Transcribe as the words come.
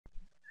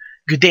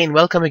Good day and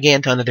welcome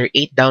again to another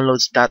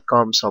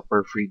 8downloads.com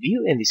software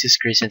review, and this is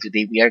Chris, and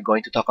today we are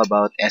going to talk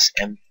about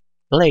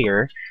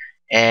SMplayer.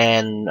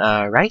 And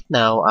right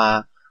now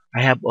I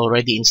have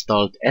already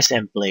installed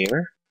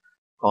SMplayer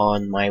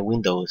on my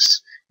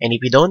Windows, and if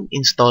you don't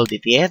installed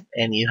it yet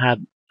and you have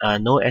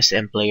no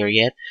SMplayer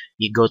yet,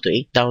 you go to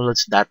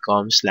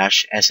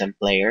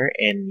 8downloads.com/SMplayer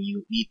and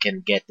you can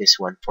get this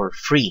one for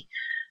free.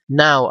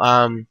 Now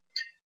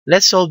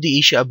let's solve the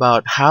issue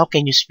about how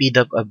can you speed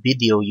up a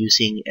video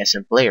using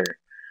SMplayer.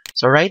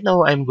 So right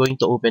now I'm going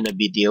to open a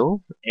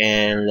video,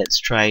 and let's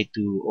try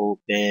to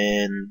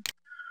open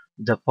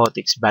the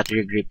Photics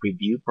battery grip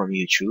review from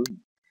YouTube.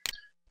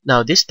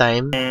 Now this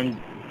time And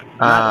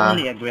not uh,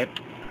 only a grip,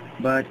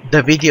 but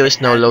the video it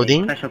is now has a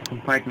loading. special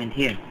compartment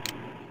here,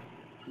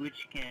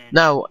 which can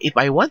Now if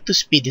I want to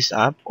speed this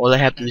up, all I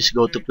have to do is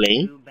go to canister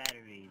play, two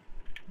batteries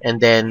and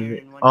here then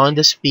in one on chip,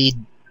 the speed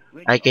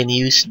which I can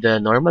use opens the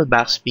normal but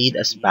backspeed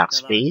as release a lot.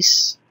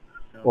 backspace,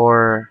 So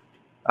or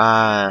right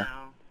uh,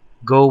 now,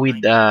 go my with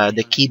case the is on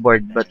the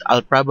keyboard, but battery.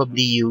 I'll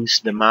probably use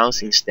the Two mouse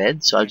players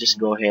instead. So I'll just starting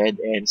go with ahead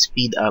and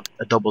speed up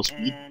a double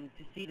speed. and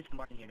to see this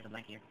compartment here, there's a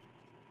blank here.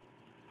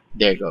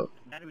 There you go.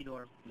 Battery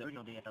door, the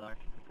original DSLR.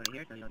 Put it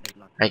here so you don't get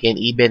locked. I can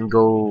even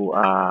go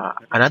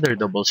another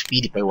double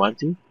speed if I want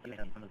to. So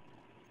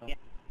yeah.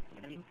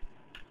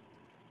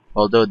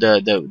 Although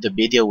the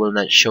video will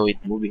not show it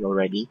moving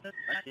already.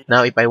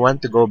 Now if I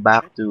want to go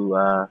back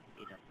to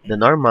the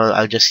normal,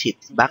 I'll just hit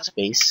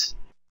backspace.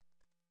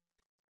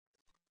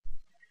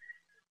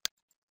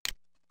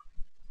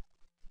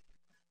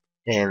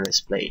 And let's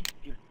play.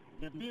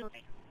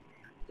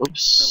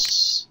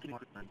 Oops.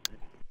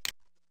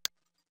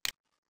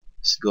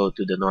 Let's go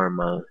to the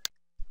normal.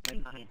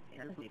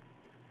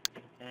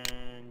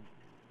 And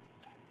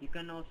you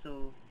can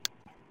also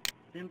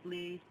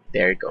simply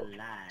There you go.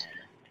 slide.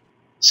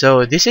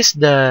 So this is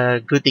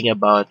the good thing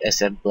about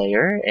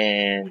SMplayer,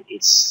 and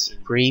it's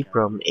free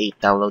from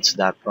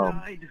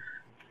 8downloads.com.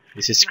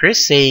 This is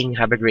Chris saying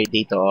have a great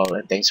day to all,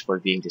 and thanks for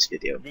viewing this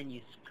video. Then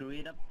you screw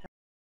it up.